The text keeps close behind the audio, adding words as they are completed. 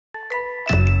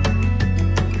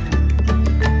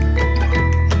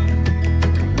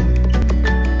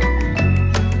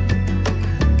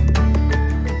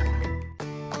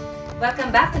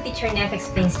Welcome back to Teacher Neth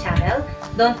Explains channel.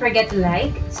 Don't forget to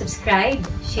like, subscribe,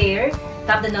 share,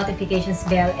 tap the notifications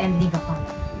bell, and leave a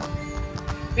comment.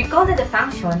 Recall that the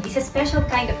function is a special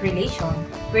kind of relation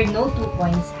where no 2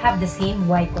 points have the same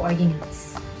y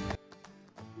coordinates.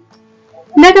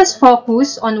 Let us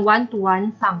focus on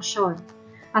one-to-one function.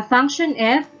 A function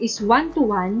f is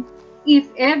one-to-one if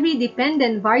every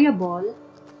dependent variable,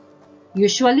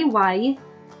 usually y,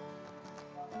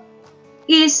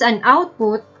 is an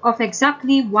output of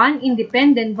exactly one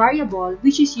independent variable,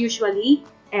 which is usually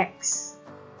x.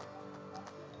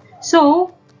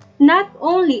 So, not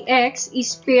only x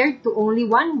is paired to only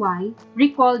one y,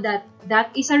 recall that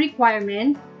that is a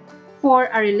requirement for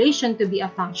a relation to be a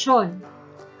function,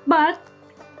 but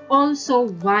also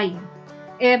y.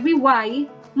 Every y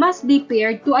must be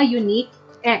paired to a unique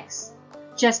x.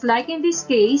 Just like in this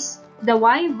case, the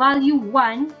y value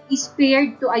 1 is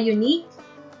paired to a unique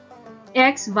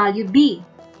x value b.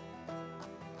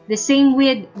 The same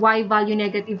with y value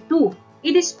negative 2.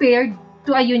 It is paired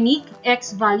to a unique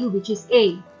x value, which is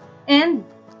a. And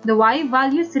the y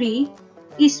value 3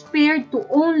 is paired to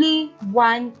only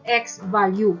one x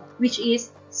value, which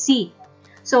is c.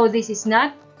 So this is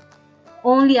not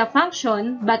only a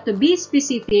function, but to be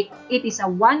specific, it is a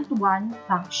one-to-one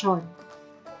function.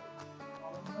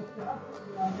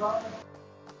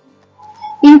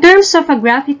 In terms of a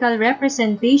graphical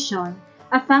representation,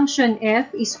 a function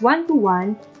f is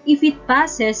one-to-one if it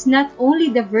passes not only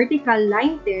the vertical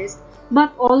line test,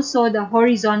 but also the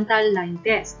horizontal line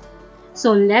test.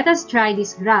 So let us try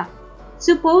this graph.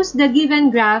 Suppose the given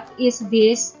graph is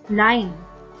this line,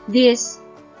 this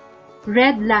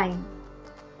red line.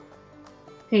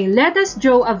 Okay, let us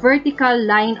draw a vertical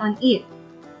line on it.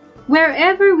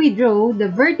 Wherever we draw the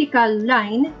vertical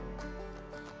line,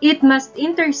 it must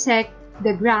intersect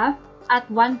the graph at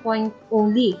one point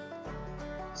only.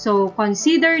 So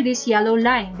consider this yellow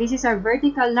line. This is our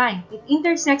vertical line. It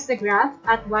intersects the graph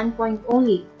at one point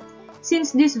only.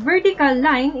 Since this vertical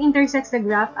line intersects the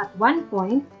graph at one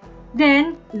point,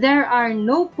 then there are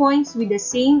no points with the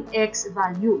same x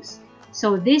values.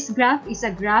 So this graph is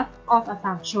a graph of a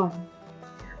function.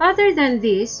 Other than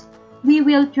this, we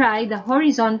will try the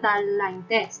horizontal line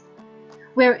test.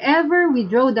 Wherever we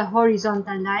draw the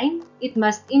horizontal line, it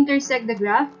must intersect the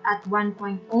graph at one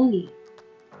point only.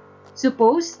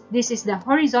 Suppose this is the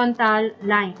horizontal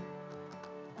line.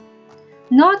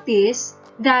 Notice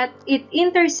that it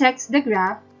intersects the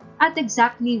graph at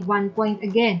exactly one point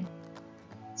again.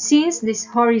 Since this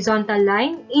horizontal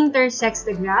line intersects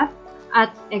the graph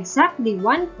at exactly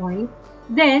one point,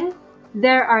 then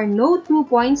there are no 2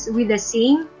 points with the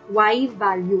same y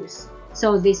values.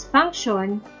 So this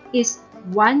function is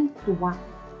one-to-one.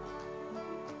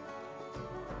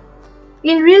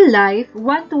 In real life,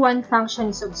 one-to-one function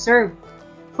is observed.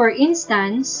 For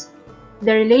instance,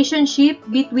 the relationship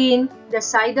between the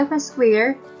side of a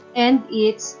square and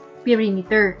its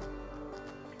perimeter.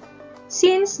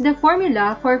 Since the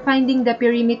formula for finding the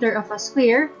perimeter of a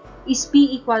square is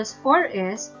p equals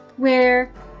 4s, where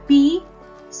p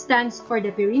stands for the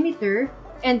perimeter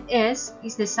and s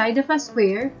is the side of a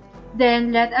square,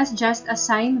 then let us just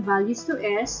assign values to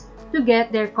s to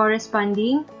get their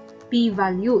corresponding p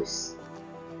values.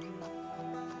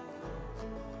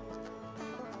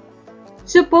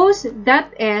 Suppose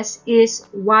that s is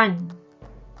 1.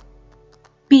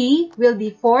 P will be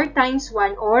 4 times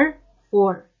 1 or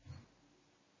 4.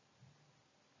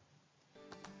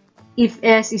 If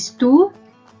s is 2,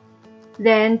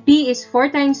 then p is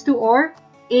 4 times 2 or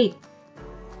 8.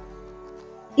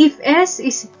 If s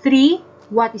is 3,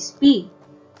 what is p?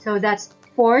 So that's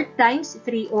 4 times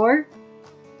 3 or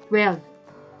 12.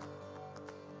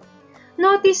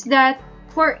 Notice that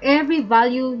for every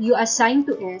value you assign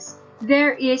to s,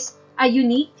 there is a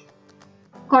unique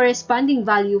corresponding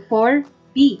value for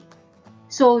p.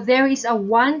 So there is a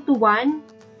one-to-one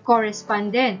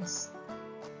correspondence.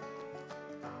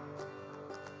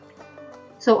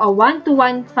 So a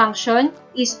one-to-one function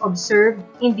is observed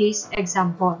in this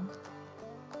example.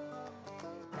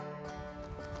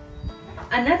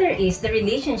 Another is the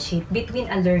relationship between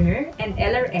a learner and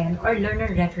LRN, or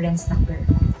learner reference number.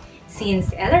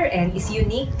 Since LRN is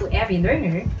unique to every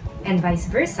learner, and vice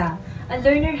versa, a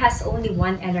learner has only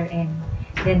one LRN,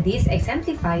 then this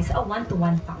exemplifies a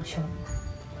one-to-one function.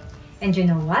 And you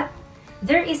know what?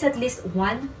 There is at least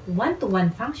one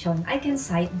one-to-one function I can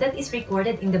cite that is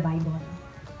recorded in the Bible.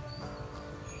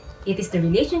 It is the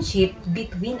relationship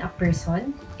between a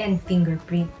person and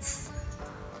fingerprints.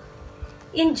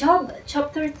 In Job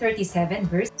chapter 37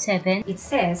 verse 7, it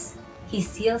says, "He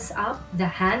seals up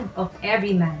the hand of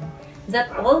every man,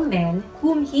 that all men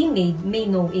whom he made may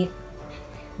know it."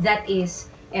 That is,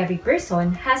 Every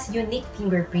person has unique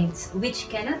fingerprints which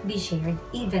cannot be shared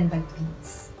even by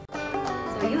twins.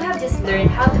 So you have just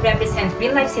learned how to represent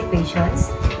real-life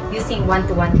situations using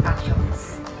one-to-one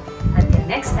functions. Until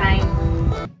next time!